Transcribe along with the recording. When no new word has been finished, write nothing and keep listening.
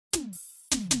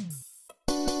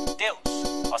Deus,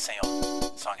 ó Senhor,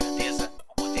 são a grandeza,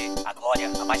 o poder, a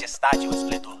glória, a majestade e o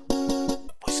esplendor.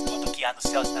 Pois tudo que há nos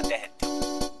céus e na terra é teu.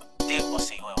 Teu, ó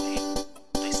Senhor, é o rei.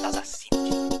 Tu estás acima de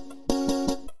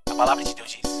tudo. A palavra de Deus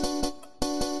diz: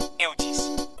 eu disse.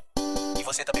 E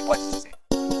você também pode dizer,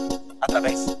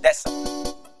 através dessa.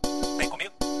 Vem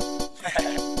comigo.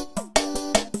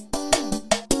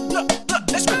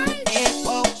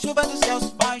 Chuva dos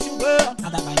céus vai chover,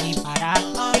 nada vai me parar.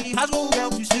 Ele rasgou o véu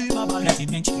de cima,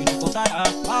 brevemente ele voltará.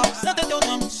 Santo é teu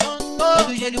nome, santo.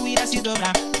 Todo joelho irá se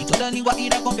dobrar e toda língua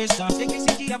irá confessar. Sei que esse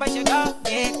dia vai chegar.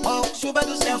 Chuva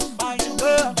dos céus vai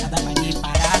chover, nada vai me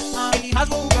parar. Ele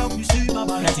rasgou o véu de cima,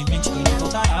 brevemente ele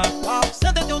voltará.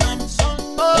 Santo é teu nome, santo.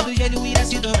 Todo joelho irá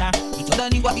se dobrar e toda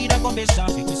língua irá confessar.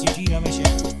 Sei que esse dia vai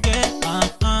chegar.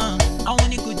 Ao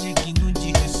único digno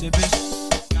de receber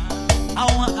a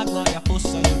honra, a glória, a força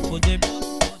e o poder.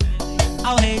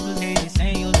 Ao Rei dos Reis,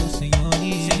 Senhor dos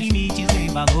Senhores, sem limites nem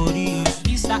valores,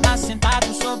 está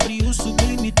assentado sobre o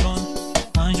sublime trono.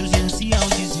 Anjos e anciãos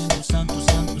dizendo: Santo,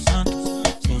 Santo, Santo.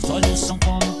 Seus olhos são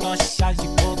como tochas de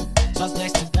fogo, suas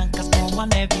vestes brancas como a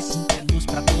neve, sim, é luz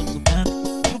pra todo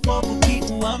canto. E o povo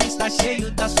que o ama está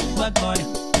cheio da sua glória.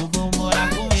 Eu vou morar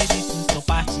com ele, sim, sou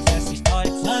parte dessa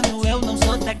história. Mano, eu não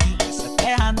sou daqui, essa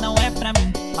terra não é pra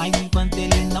mim, mas enquanto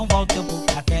ele não volta eu vou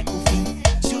até o fim.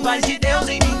 Chuvas de Deus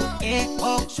em mim,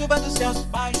 chuva dos céus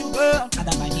vai chover,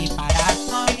 nada vai me parar.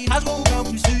 Ele rasgou o véu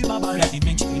por cima,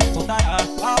 brevemente ele voltará.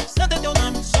 Santo é teu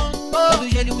nome, santo. Todo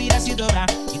joelho irá se dobrar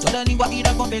e toda língua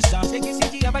irá confessar. Sei que esse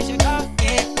dia vai chegar.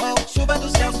 Chuva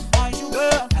dos céus vai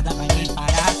chover, nada vai me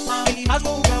parar. Ele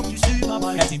rasgou o véu por cima,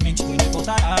 brevemente ele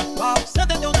voltará.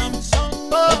 Santo é teu nome, santo.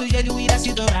 Todo joelho irá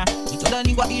se dobrar e toda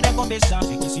língua irá confessar.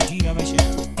 Sei que esse dia vai chegar.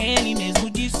 Ele mesmo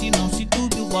disse: não se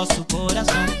turbe o vosso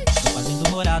coração. Tô fazendo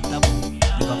morada, tá bom.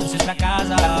 Leva vocês pra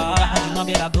casa, garra de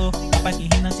nome vereador. Rapaz que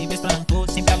ri, sem vez pra rancor.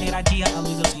 Sempre haverá dia, a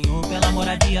luz é o Senhor. Pela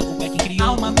moradia, o pé que criou.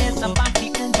 Há uma mesa,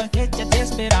 parte, um banquete a te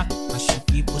esperar. Acho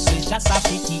que você já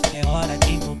sabe que é hora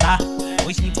de voltar.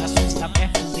 Pois de braços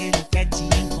abertos ele quer te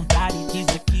encontrar e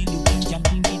dizer: filho, vinde a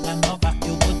mim, vida nova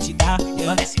eu vou te dar.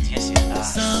 Eu decidi chegar.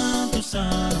 Santo,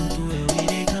 santo, eu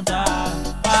irei cantar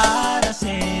para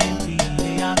sempre,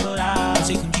 irei adorar. Eu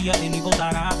sei que um dia ele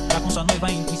voltará pra com sua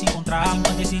noiva enfim se encontrar. Mas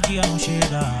enquanto esse dia não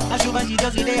chega, a chuva de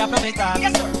Deus irei aproveitar.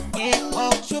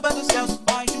 Chuva dos céus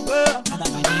vai chover, nada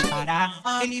vai me parar.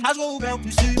 Ele rasgou o véu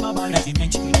por cima,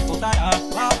 brevemente ele voltará.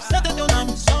 Santo é teu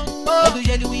nome, santo. Todo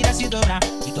joelho irá se dobrar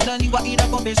e toda língua irá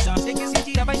confessar. Sei que esse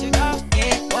dia vai chegar.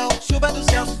 Chuva dos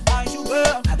céus vai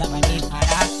chover, nada vai me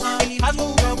parar. Ele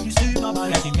rasgou o véu por cima,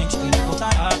 brevemente ele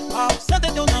voltará. Santo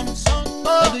é teu nome, santo.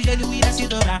 Todo joelho irá se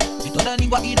dobrar e toda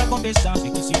língua irá confessar.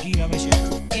 Sei que esse dia vai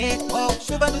chegar.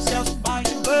 Chuva dos céus vai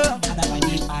chover, nada vai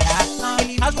me parar.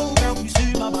 Ele rasgou o véu por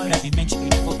cima, brevemente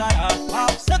ele voltará.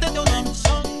 Santo é teu nome,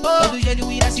 santo. Todo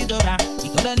joelho irá se dobrar e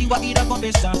toda língua irá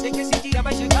confessar. Sei que esse dia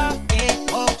vai chegar.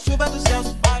 Chuva dos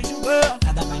céus vai chover,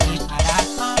 nada vai me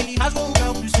parar. Ele rasgou o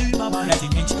véu por cima,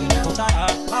 brevemente ele voltará.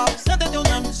 Santo é teu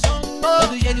nome, santo.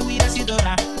 Todo joelho irá se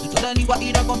dobrar e toda língua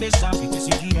irá confessar. Sei que esse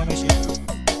dia vai chegar.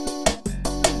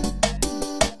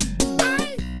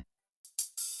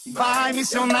 Vai,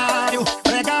 missionário,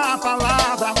 prega a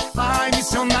palavra. Vai,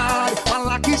 missionário,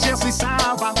 fala que Jesus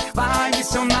salva. Vai,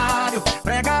 missionário,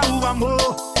 prega o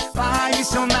amor. Vai,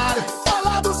 missionário,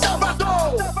 fala do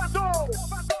Salvador.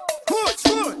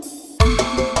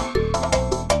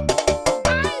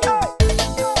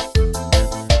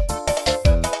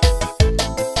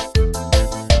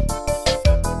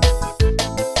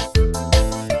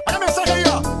 Olha a mensagem aí,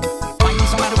 ó. Vai,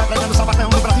 missionário, vai pregando salvação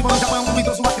no Brasil, no Japão, no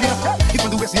idoso, uma criança.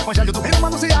 Esse evangelho do reino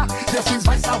anunciar, Jesus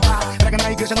vai salvar. Prega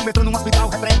na igreja, no metrô, no hospital,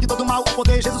 repreende todo mal. O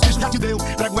poder Jesus Cristo já te deu.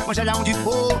 Prega o evangelho aonde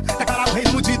for, declarar o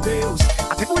reino de Deus.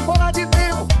 A tempo e fora de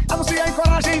tempo, anuncia em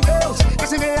coragem em Deus. Que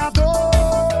semeador,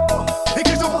 em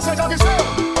Cristo você já venceu.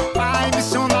 Vai,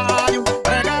 missionário,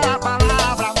 prega a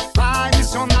palavra. Vai,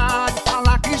 missionário,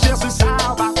 fala que Jesus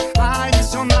salva. Vai,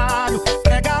 missionário,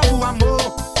 prega o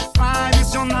amor. Vai,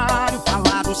 missionário,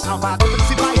 fala do Salvador.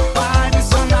 Se vai, vai,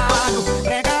 missionário,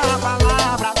 prega a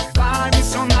palavra. Vai,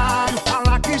 missionário,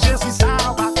 fala que Jesus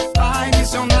salva. Vai,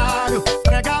 missionário,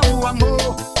 prega o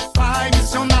amor. Vai,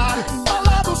 missionário,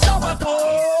 fala do Salvador.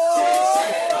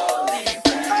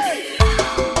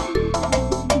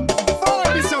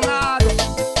 Vai, missionário,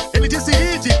 ele disse: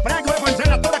 ide, prega o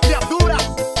evangelho a toda criatura.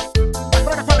 Mas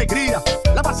prega com alegria,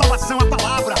 leva a salvação, a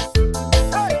palavra.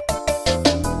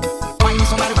 Vai,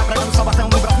 missionário, vai pregando salvação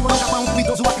no Brasil, no Japão, no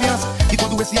idoso, a criança. E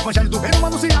quando esse evangelho do reino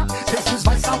anunciar, Jesus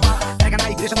vai salvar. Prega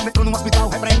na igreja, no metrô, no hospital,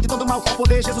 repreende todo mal. O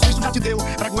poder Jesus Cristo já te deu.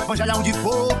 Prega o evangelho aonde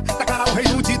for, declarar o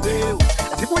reino de Deus.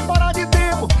 A tempo e fora de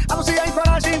tempo, anuncia em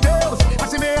coragem em Deus.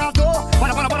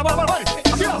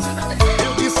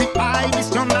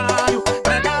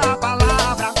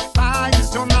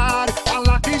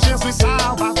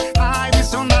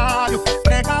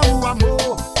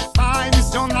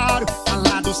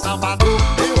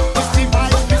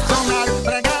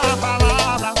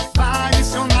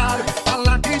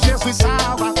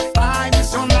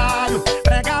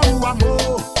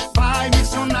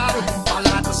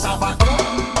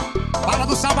 Fala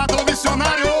do Salvador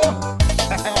missionário.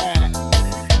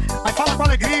 Mas fala com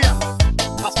alegria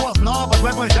as boas novas do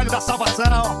Evangelho da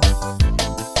Salvação.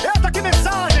 Eita, que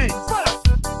mensagem! Bora!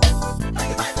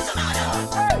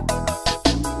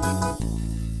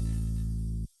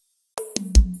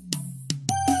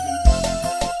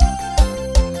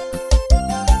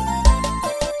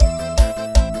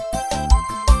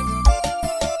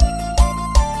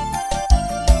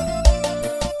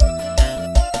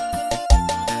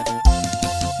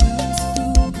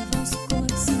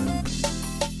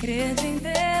 Credo em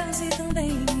Deus e também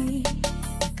em mim.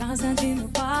 Casa de meu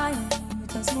pai,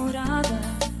 muitas moradas.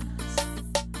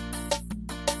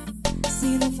 Se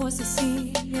não fosse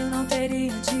assim, eu não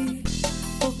teria de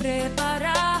por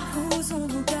preparar-vos um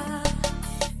lugar.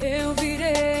 Eu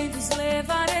virei, vos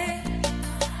levarei.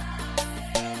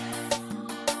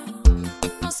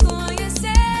 Nós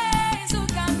conheceis o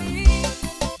caminho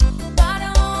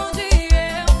para onde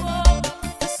eu vou.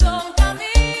 Eu sou o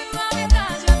caminho, a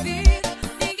verdade e a vida.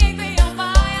 Ninguém vem ao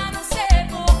Pai a não ser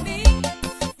por mim.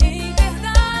 Em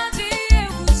verdade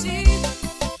eu vos digo,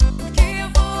 porque eu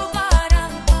vou para o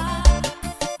Pai.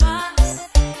 Mas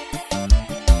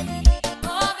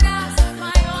obras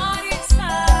maiores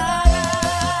fará.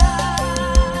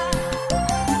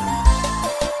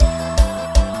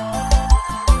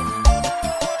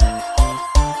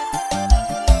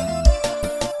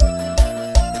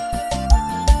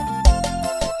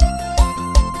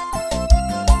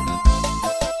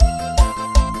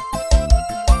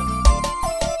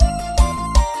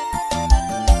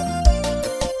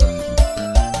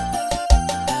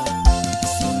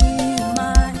 Se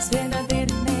mais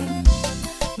verdadeiramente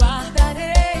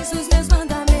guardareis os meus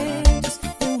mandamentos,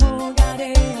 eu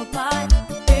rogarei ao Pai,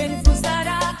 Ele vos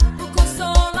dará o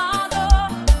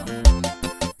Consolador,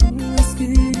 o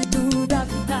Espírito da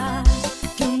verdade,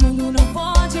 que o mundo não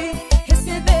pode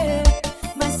receber,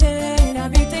 mas Ele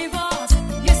habita em vós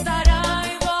e estará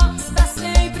em vós para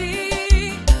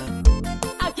sempre.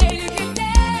 Aquele que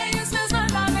tem os meus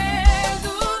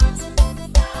mandamentos,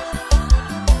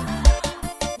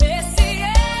 esse é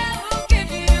o que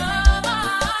me ama.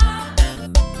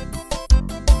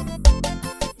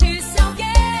 E se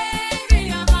alguém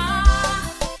me amar,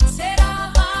 será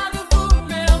amado por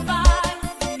meu Pai.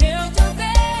 Eu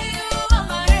também o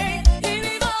amarei e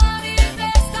me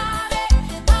manifestarei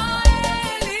a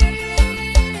Ele.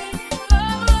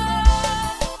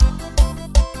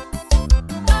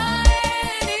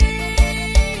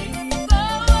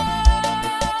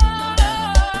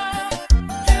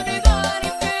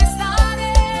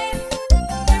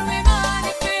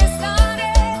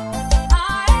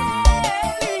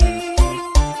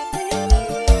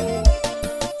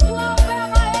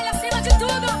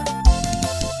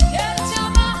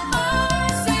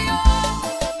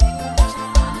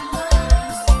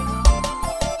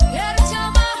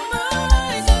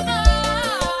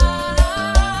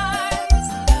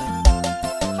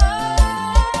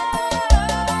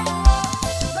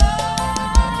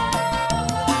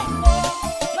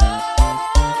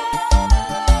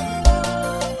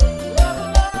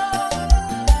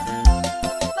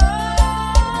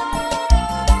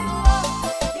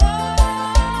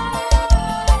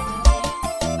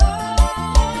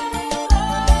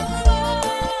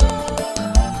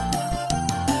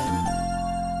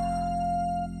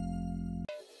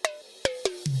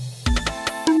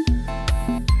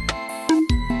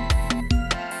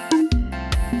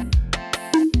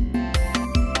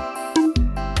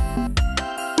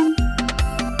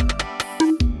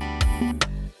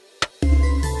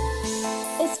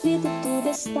 Escrito tudo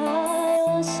está,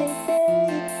 eu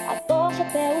aceitei. A torcha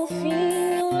até o fim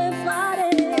eu levarei.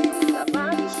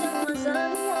 Travado em chamas a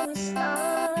não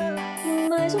está,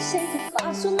 mas eu sei que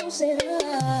fácil não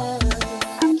será.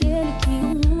 Aquele que o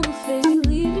mundo fez me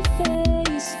livre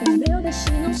fez. O meu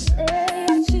destino sei é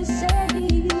te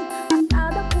seguir. A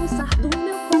cada pulsar do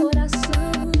meu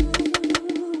coração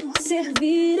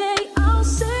servirei ao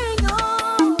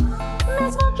Senhor,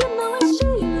 mesmo que não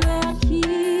estiver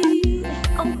aqui.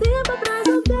 Há um tempo atrás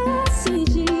eu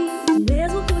decidi,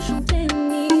 mesmo que o chão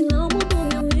treme, não mudou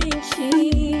minha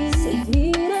mente.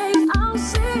 Servirei ao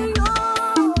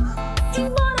Senhor,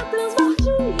 embora transborde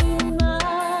o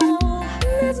mar.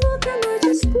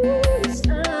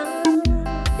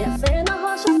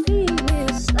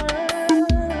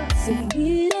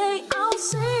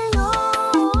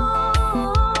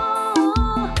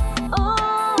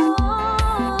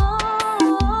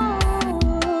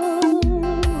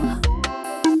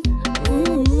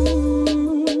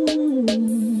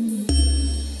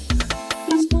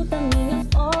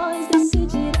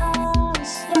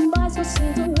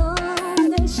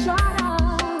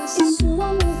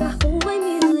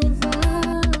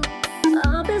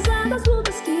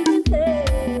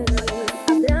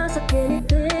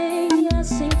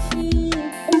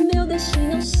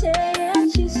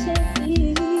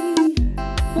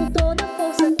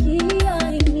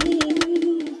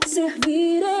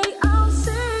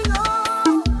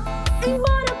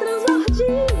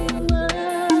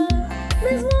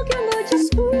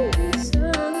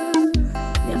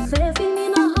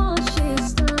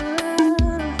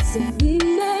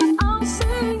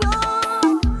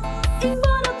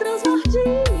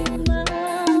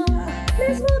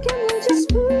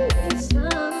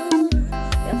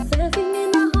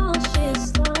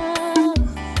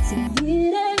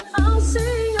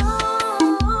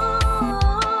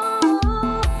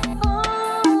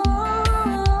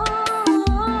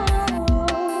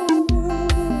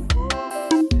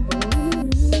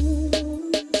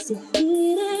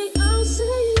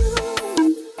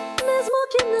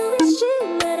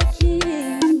 era que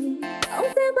há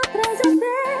um tempo atrás eu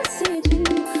decidi,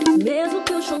 mesmo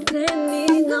que o chão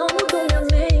treme, não mudou minha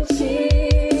mente.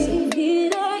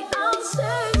 Seguirei ao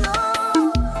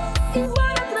Senhor e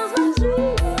vai atrás das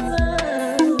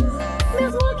dias,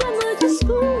 mesmo que a noite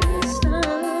escura está,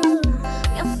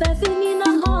 minha fé firme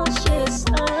na rocha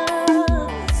está.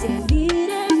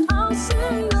 Seguirei ao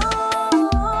Senhor.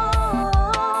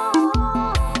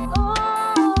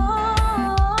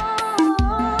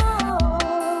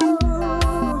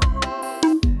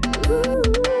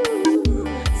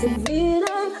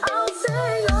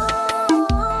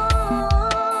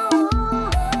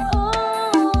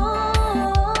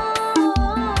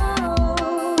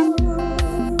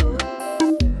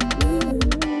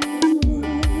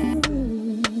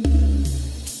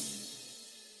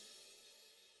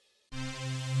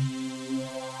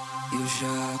 Eu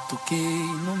já toquei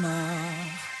no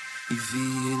mar e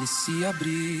vi ele se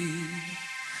abrir.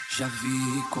 Já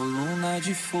vi coluna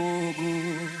de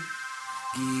fogo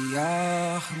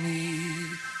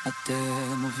guiar-me até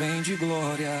nuvem de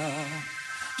glória.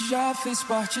 Já fez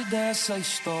parte dessa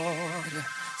história,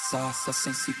 sarça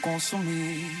sem se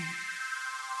consumir.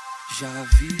 Já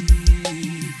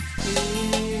vi,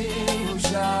 eu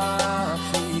já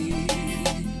vi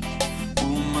o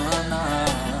maná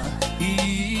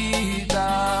e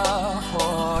da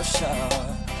rocha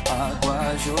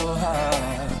água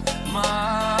jorrar,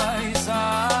 mas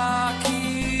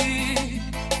aqui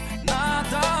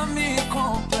nada me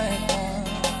completa.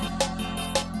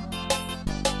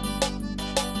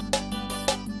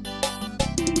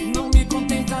 Não me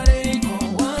contentarei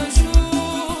com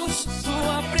anjos,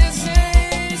 tua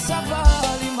presença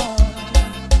vale mais.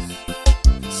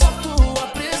 Só tua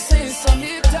presença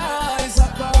me traz a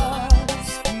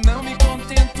paz. Não me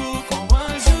contento com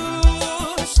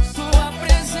anjos, tua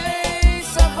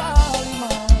presença vale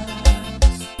mais.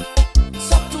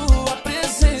 Só tua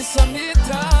presença me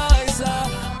traz a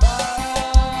paz.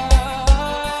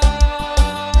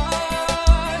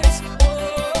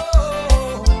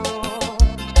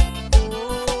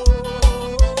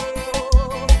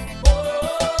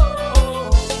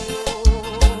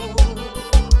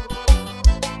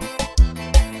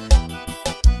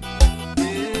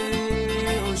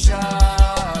 Eu já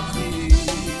vi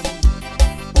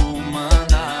o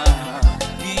maná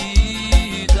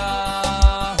e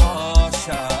da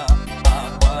rocha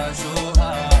água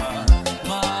jorrar,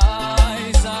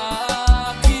 mas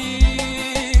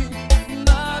aqui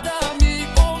nada me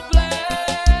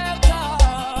completa.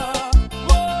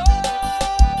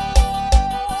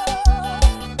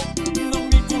 Não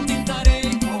me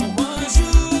contentarei com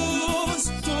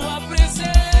anjos, tua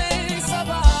presença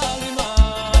vale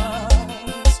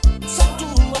mais. Só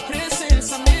tua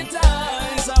presença me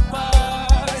traz a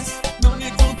paz. Não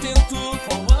me contento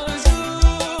com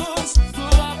anjos,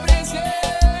 tua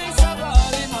presença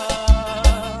vale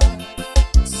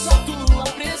mais. Só tua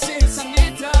presença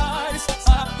me traz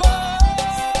a paz.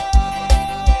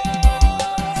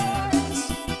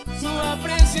 Tua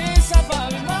presença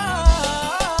vale mais.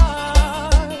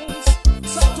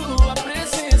 Só tua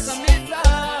presença me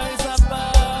traz a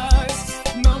paz.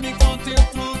 Não me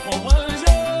contento com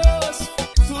anjos,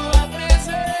 tua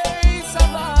presença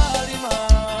vale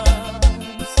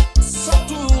mais. Só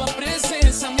tua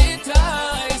presença me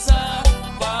traz a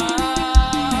paz.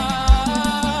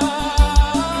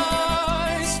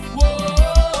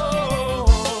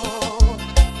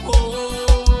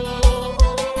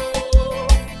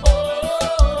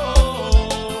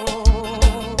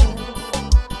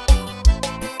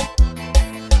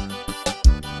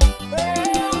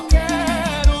 Eu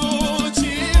quero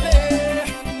te ver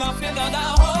na pedra da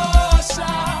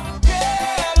rocha.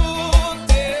 Quero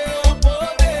teu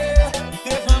poder,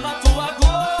 derrama tua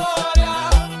glória.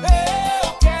 Eu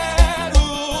quero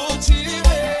te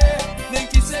ver, nem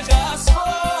que seja as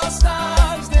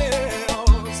costas,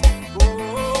 Deus.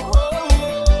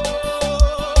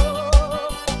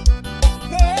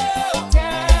 Eu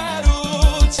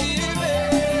quero te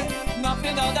ver na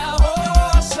pedra da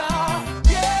rocha.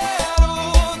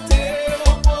 Quero teu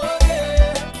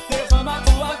poder, derrama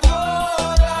tua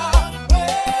glória.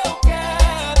 Eu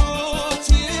quero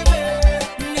te ver,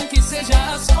 nem que seja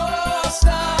as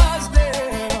costas,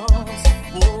 Deus.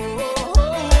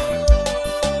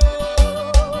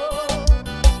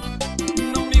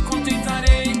 Não me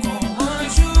contentarei com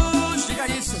anjos, diga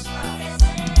isso.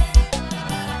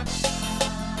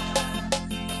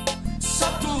 Só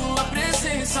tua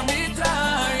presença me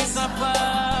traz a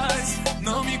paz.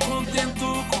 Não me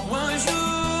contento com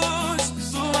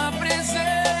anjos, tua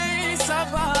presença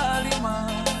vale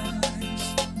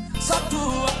mais. Só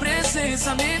tua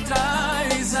presença me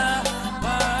traz a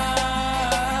paz.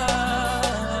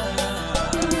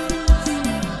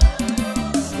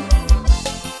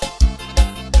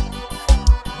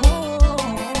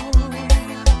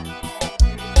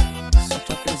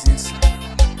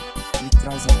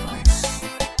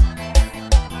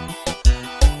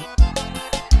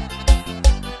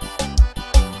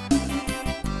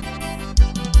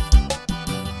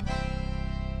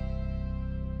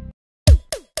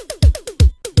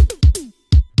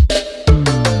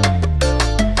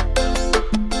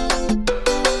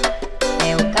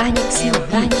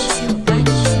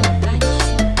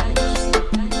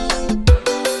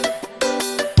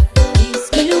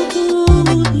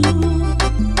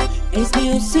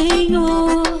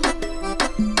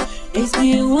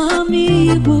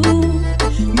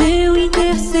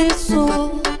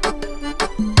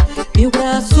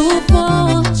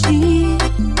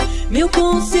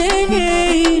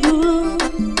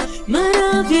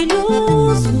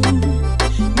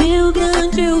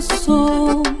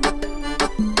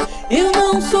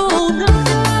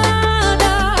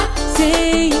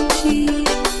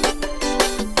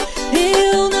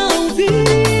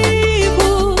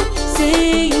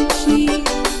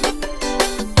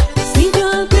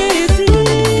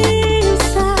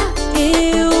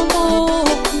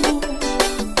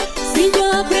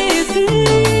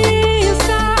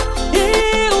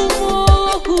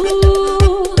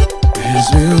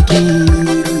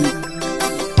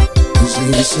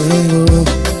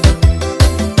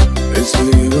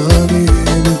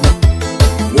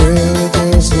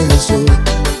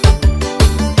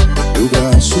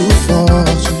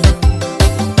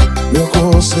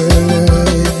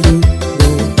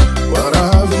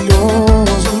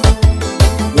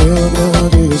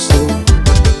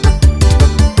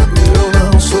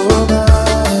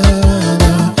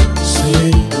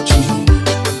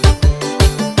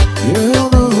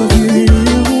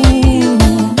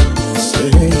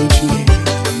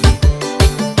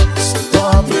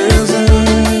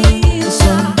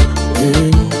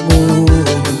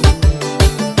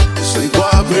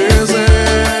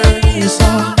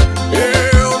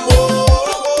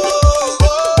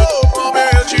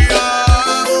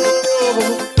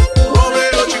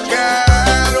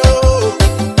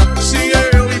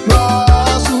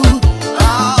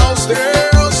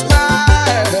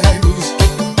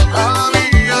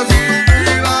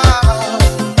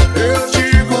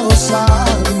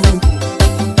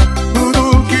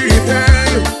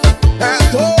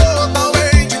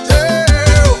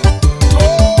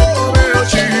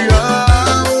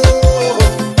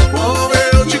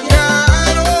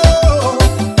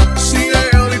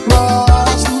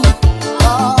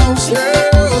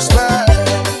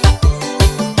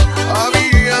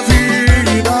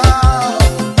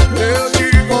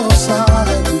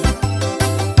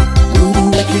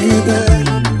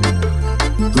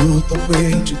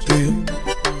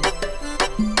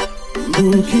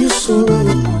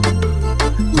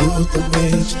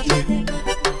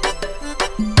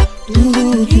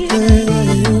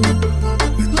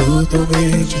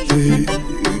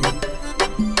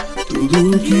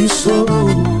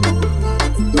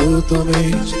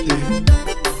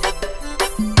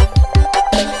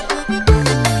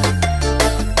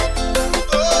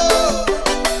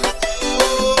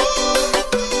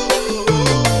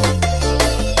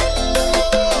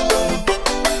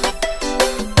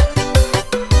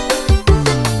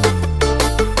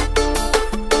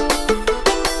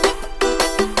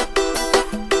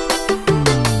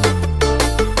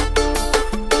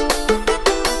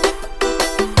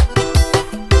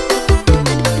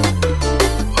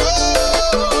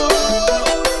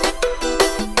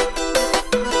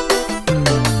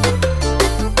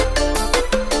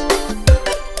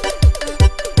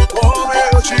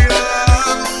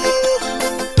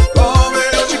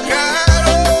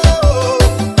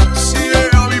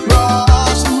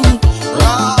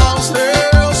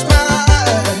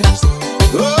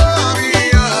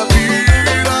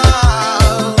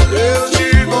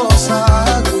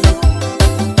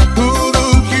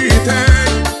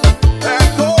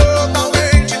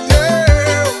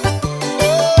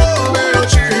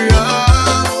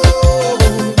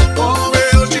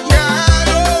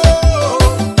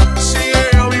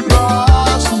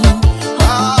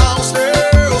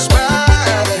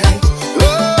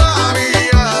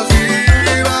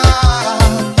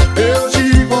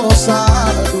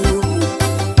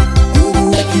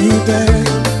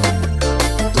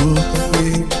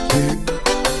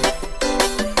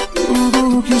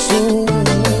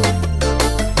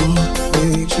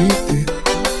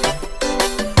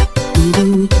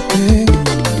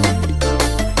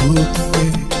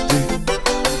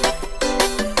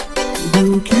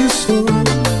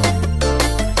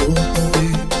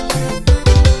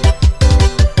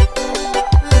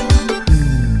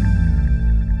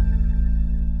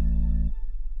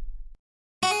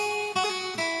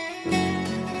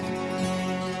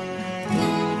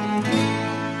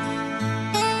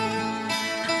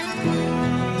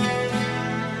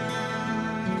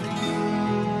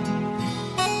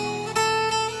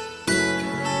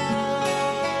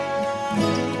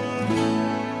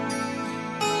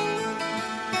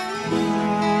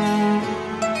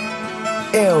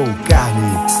 É o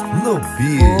Carlos no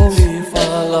beat. Ouvi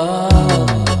falar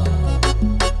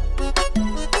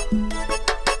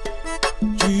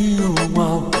de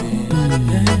alguém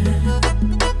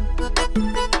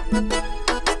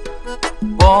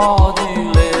pode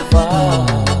levar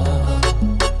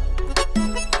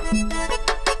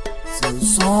seus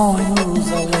sonhos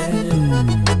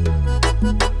além.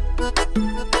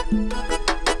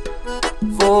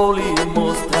 Vou lhe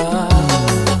mostrar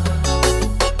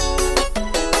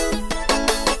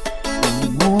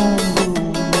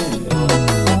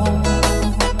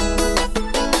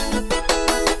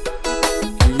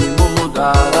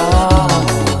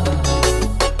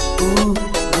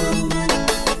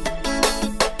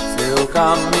seu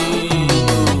caminho.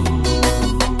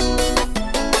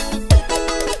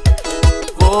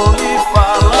 Vou lhe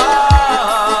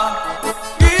falar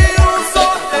que eu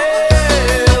sou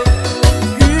Deus,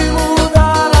 que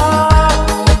mudará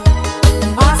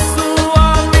a sua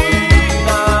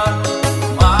vida.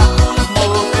 Marcos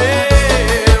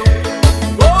morreu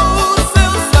com o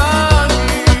seu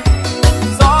sangue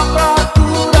só pra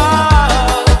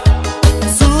curar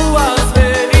suas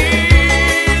feridas.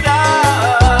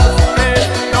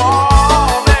 Esse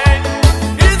homem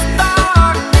está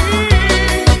aqui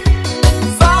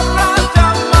só pra te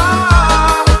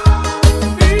amar.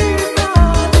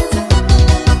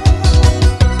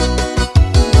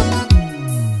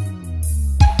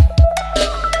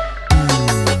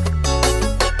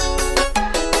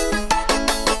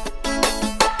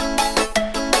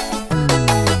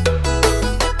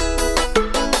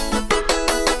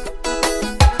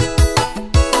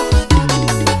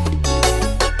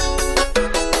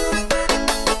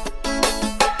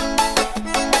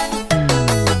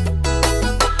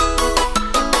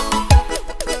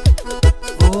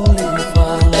 Vou lhe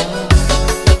falar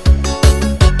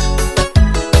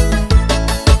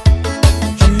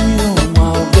de alguém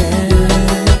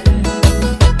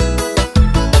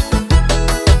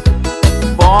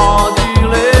pode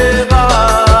levar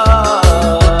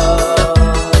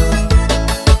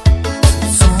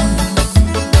seus sonhos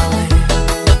além.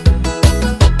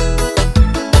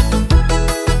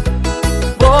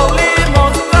 Vou lhe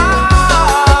mostrar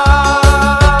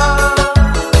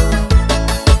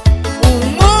um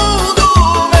mundo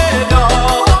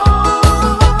melhor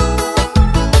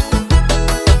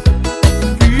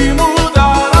que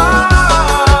mudará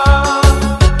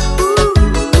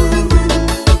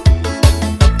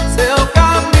seu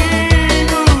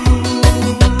caminho.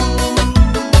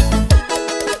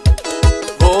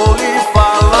 Vou lhe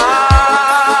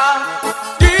falar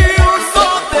que eu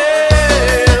sou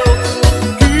Deus,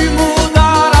 que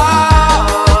mudará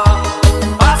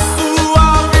a sua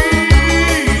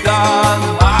vida.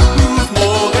 Marcos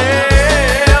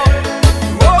morreu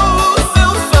com o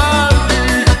seu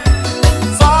sangue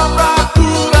só pra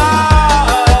curar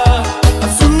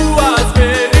as suas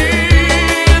feridas.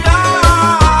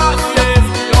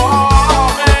 Esse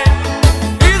homem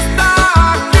está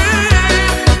aqui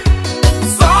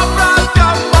só pra te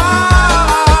amar.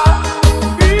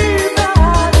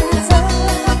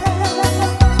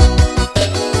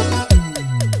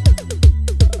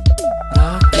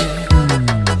 Pra que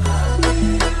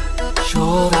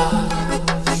chorar,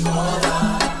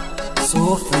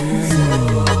 sofrer,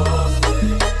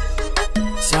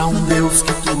 se há um Deus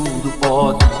que tudo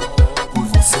pode por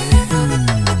você?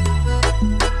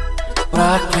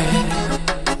 Pra que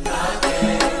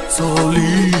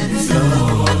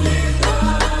solidão?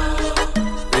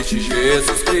 Deixe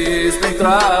Jesus Cristo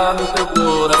entrar no teu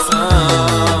coração.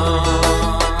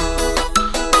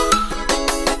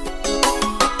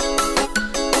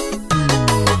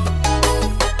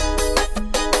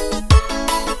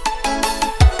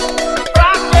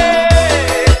 Pra que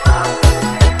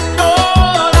chorar,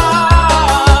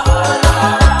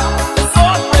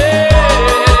 sofrer,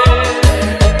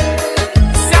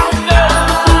 se há um Deus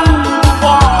que tudo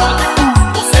pode por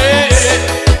você?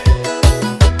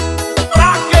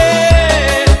 Pra que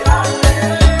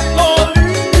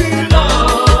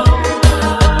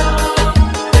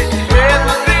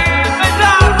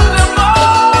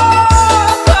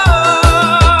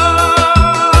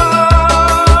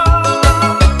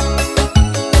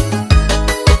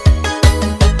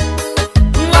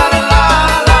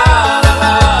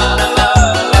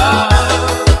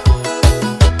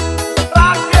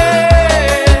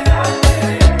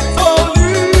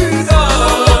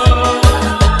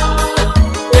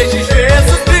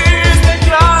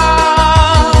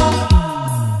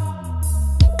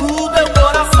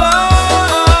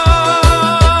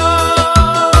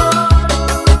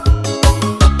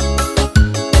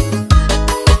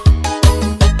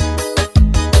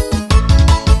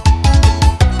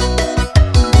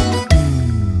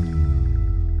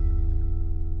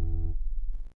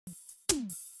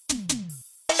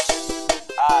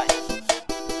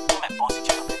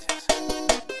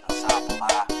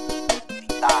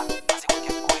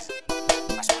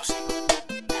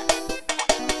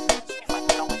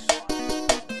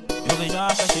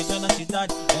tá chegando na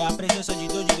cidade. É a presença de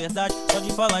Deus de verdade. Só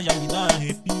de falar já me dá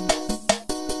arrepio.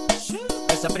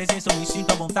 Essa presença eu me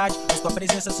sinto à vontade, pois com a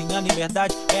presença sim a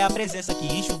liberdade. É a presença que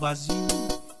enche o vazio.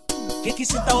 Que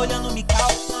cê tá olhando me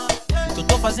calma? O que eu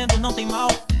tô fazendo não tem mal.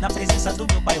 Na presença do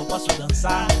meu pai eu posso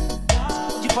dançar.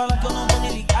 De falar que eu não vou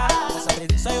nem ligar. Nessa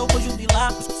presença eu vou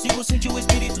jubilar, pois consigo sentir o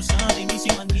Espírito Santo em mim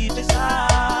se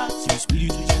manifestar. Se o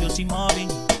Espírito de Deus se move em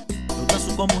mim, eu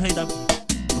danço como o rei Davi,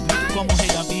 eu grito como o rei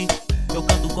Davi, eu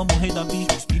canto como o rei Davi.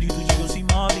 Se o Espírito de Deus se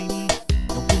move em mim,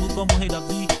 eu pulo como o rei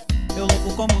Davi, eu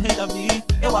louco como o rei Davi,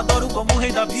 eu adoro como o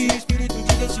rei Davi. O Espírito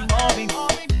de Deus se move em mim,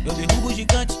 eu derrubo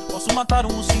gigantes, posso matar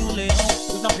um urso e um leão,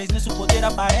 pois na presença o poder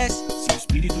aparece. Se o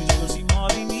Espírito de Deus se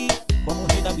move em mim, como o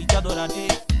rei Davi te adorarei,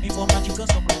 em forma de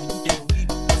canção pro mundo inteiro ouvir.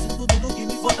 Faço tudo no que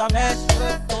me fortalece.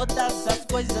 Todas as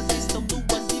coisas estão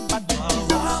duas e patentes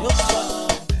ao seu sol.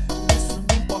 Isso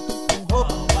não importa com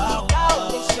roupa,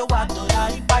 deixa eu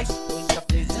adorar em paz, pois a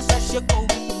presença chegou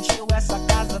e encheu essa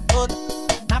casa toda.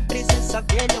 Na presença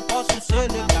dele eu posso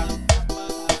celebrar,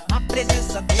 na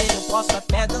presença dele eu posso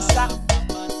até dançar,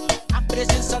 na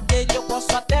presença dele eu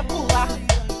posso até pular.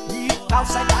 E o pau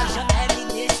sai da janela e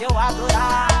deixa eu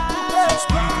adorar. Se o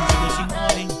Espírito de Deus se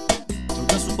move em mim, eu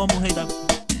danço como o rei Davi,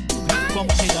 eu grito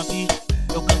como o rei Davi,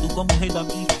 eu canto como o rei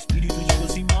Davi. Se o Espírito de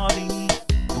Deus se move em mim,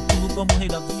 eu pulo como o rei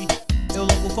Davi, eu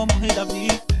louco como o rei Davi,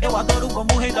 eu adoro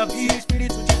como o rei Davi. O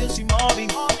Espírito de Deus se move em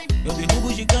mim, eu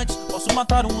derrubo gigantes, posso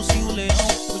matar um urso e um leão,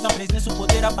 pois na presença o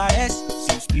poder aparece.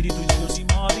 Se o Espírito de Deus se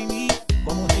move em mim,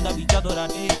 como o rei Davi te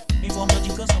adorarei, em forma de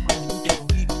canção pro mundo inteiro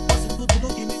ouvir. Faço tudo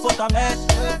no que me fortalece.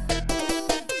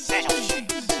 Sejam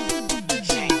cheios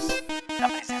da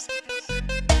presença de Deus.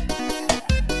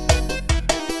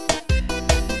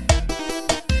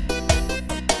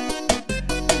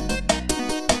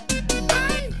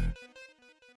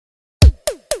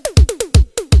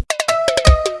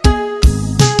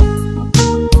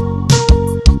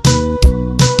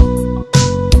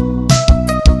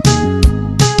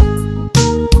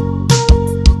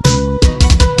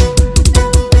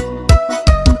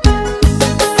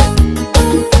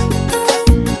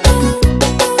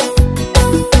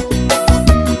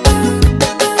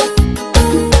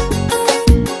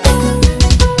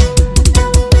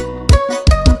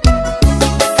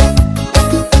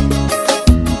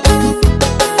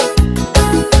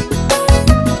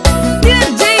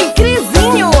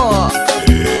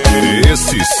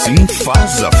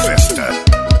 Faz a festa.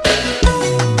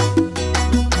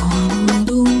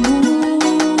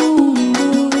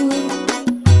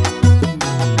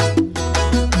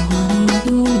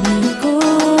 Todo meu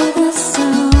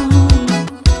coração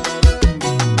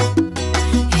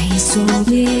é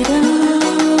soberano.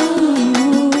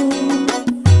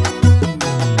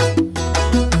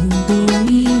 O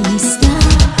domínio está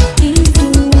em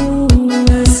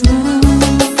tuas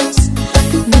mãos.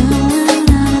 Não há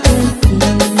nada que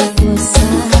possa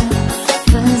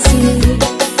fazer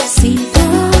sem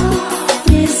tua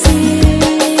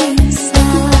presença.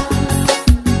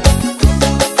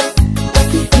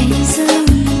 Eis a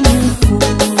minha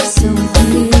força, o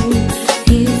teu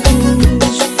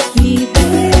refúgio,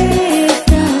 libertador.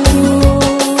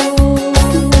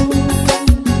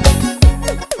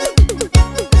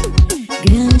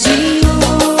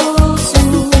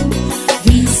 Grandioso,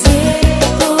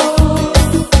 vencedor,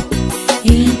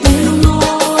 em teu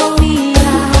nome há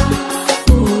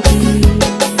poder.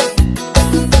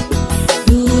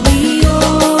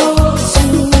 Glorioso,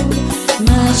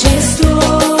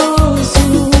 majestoso,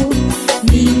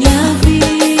 minha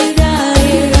vida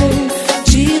eu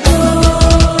te dou.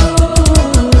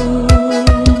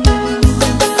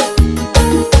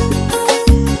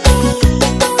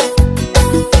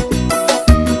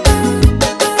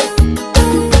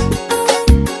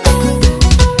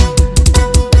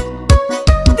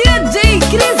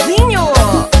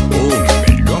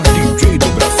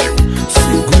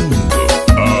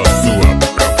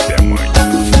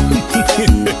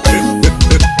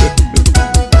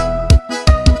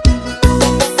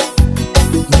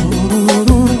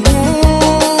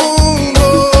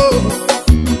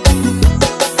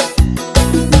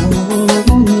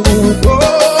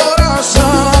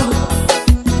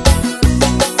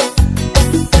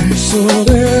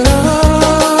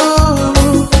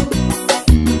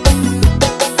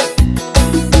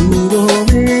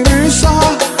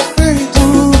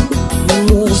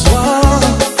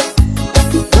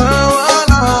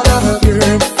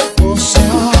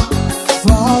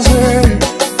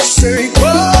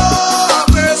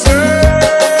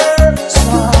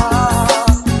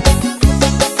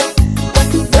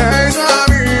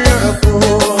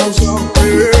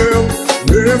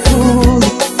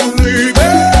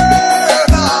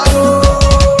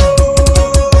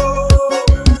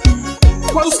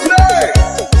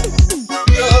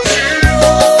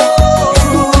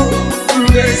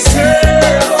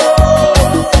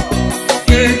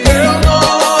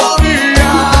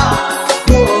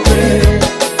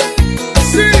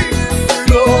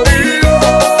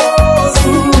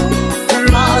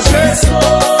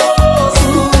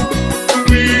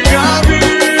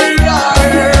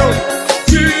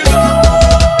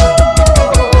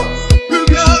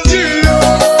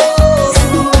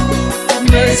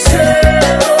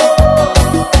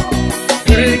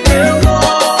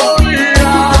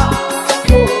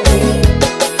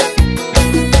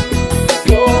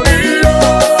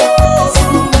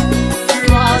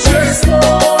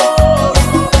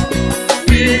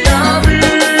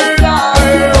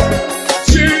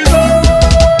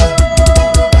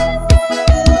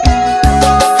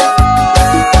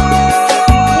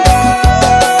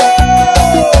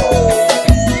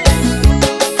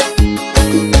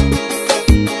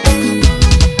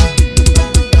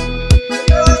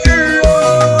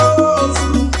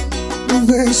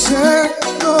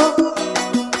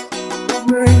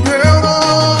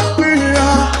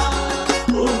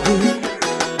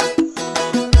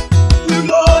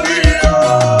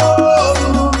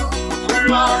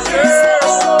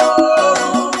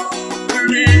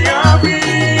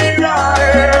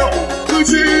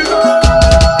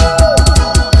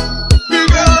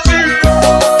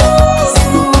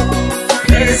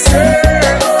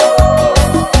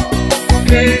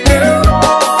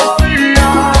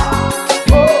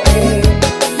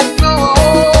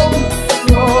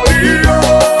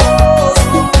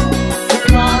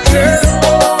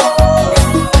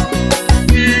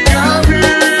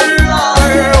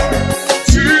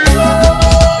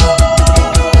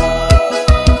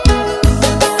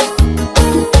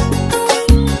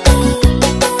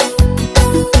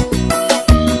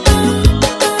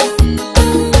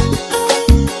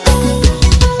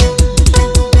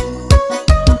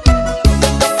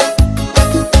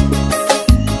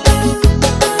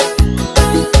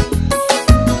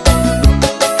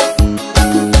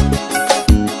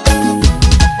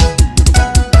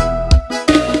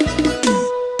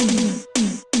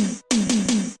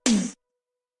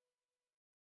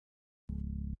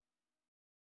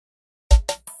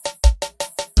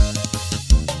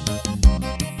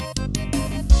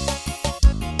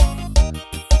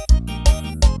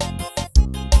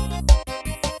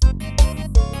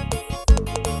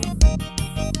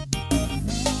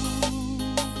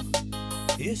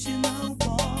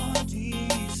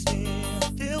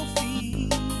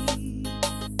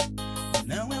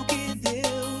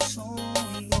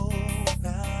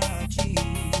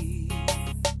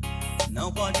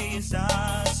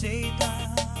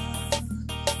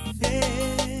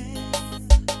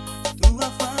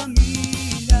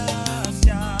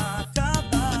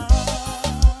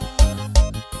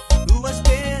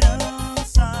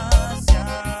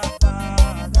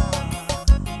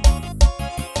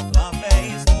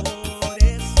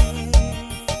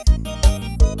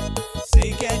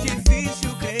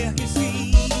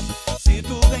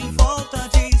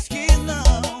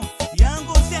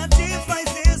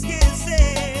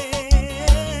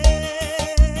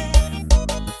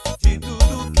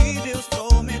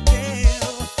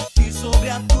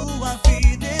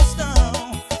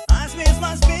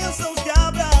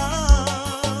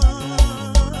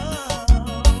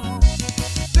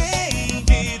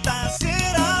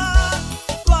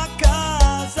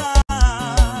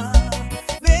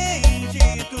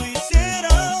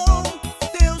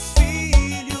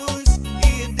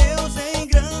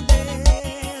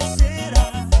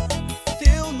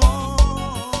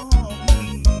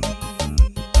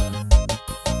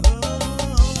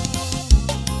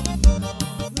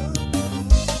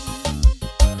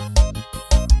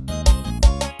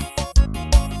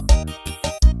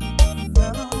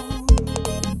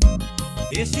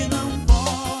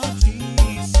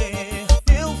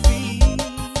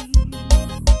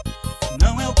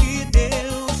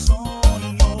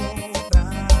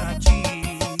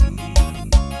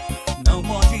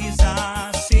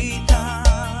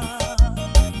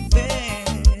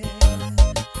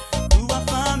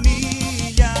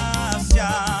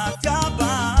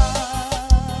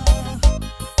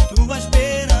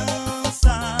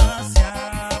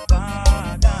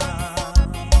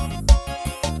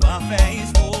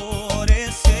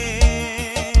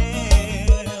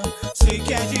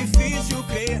 que é difícil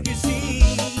crer que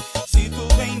sim. Se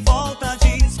tudo em volta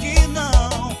diz que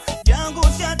não, que a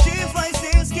angústia te faz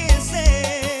esquecer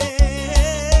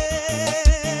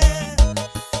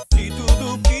de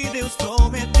tudo que Deus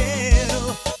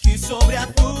prometeu, que sobre a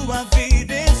tua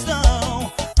vida estão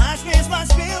as mesmas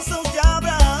bênçãos de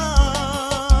Abraão.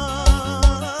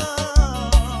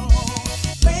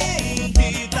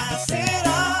 Bendita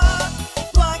será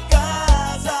tua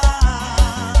casa,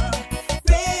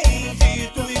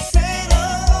 benditos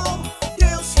serão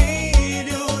teus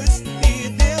filhos, e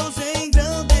Deus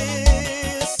engrandecerá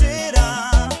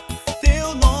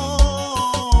teu nome.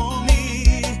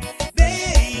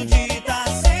 Bendita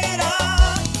será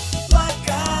tua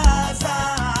casa,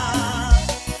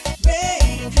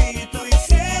 benditos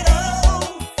serão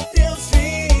teus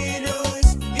filhos,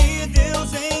 e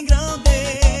Deus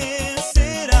engrandecerá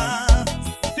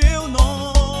teu nome.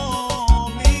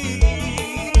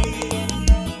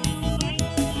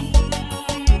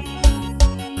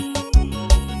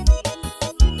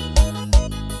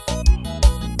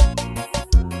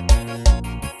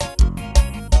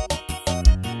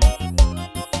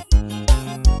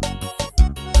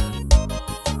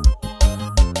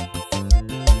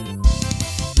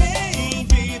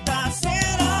 Bendita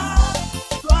será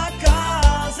tua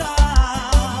casa,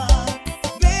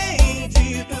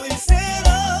 benditos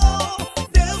serão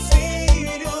teus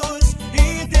filhos,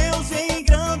 e Deus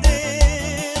engrandecerá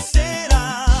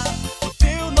o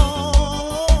teu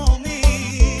nome.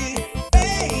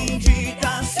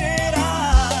 Bendita será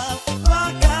tua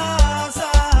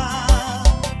casa,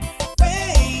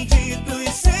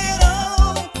 benditos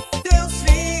serão teus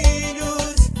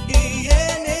filhos, e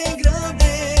Ele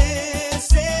engrandecerá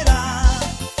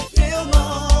teu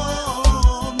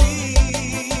nome.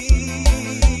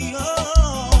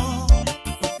 Oh,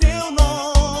 teu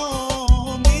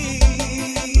nome,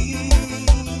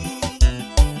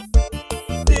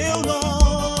 teu nome.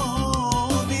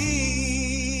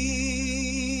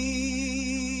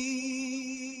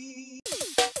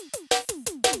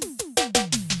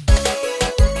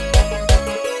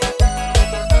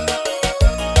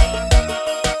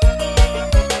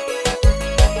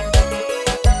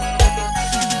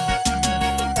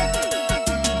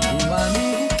 O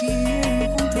amigo que eu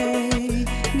encontrei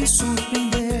me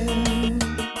surpreendeu.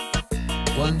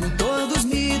 Quando todos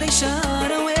me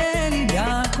deixaram, ele me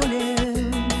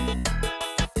acolheu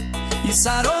e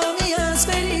sarou minhas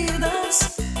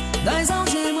feridas, das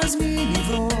algemas me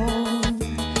livrou.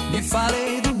 Lhe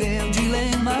falei do meu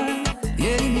dilema e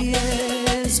ele me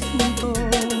escutou.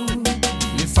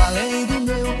 Lhe falei do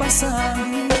meu passado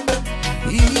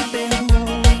e me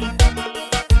perdoou.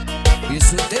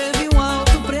 Isso teve um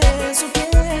alto preço que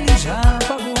ele já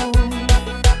pagou.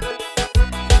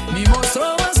 Me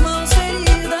mostrou as mãos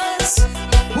feridas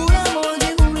por amor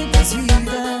de muitas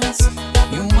vidas,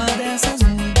 e uma dessas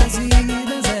muitas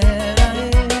vidas era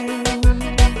eu.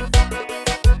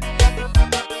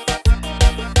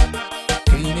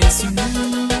 Quem nesse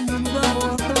mundo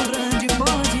amor tão grande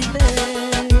pode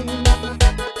ter,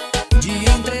 de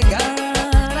entregar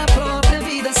a própria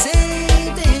vida sem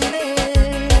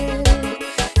entender?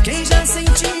 Quem já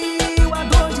sentiu a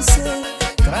dor de ser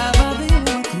cravado em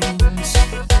uma cruz,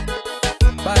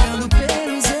 pagando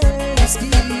pelos erros que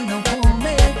não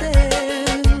cometeu,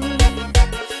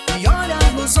 e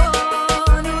olhar nos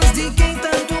olhos de quem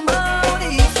tanto mal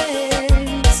lhe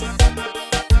fez,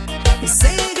 e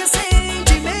sem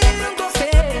ressentimento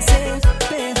oferecer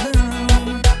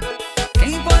perdão?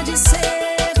 Quem pode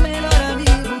ser melhor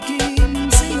amigo que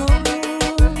um Senhor,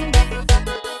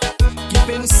 que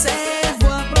pelo servo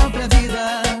a própria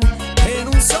vida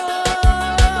renunciou?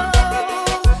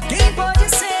 Quem pode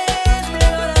ser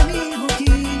melhor amigo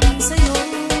que um Senhor,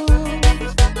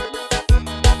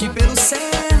 que pelo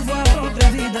servo a própria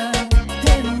vida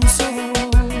renunciou?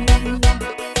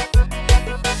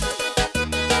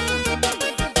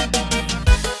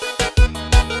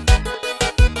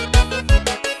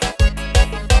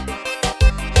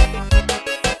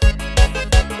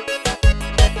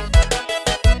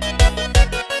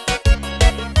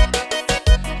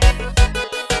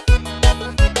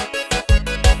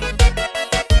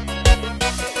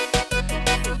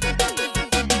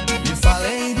 Lhe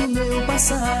falei do meu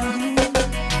passado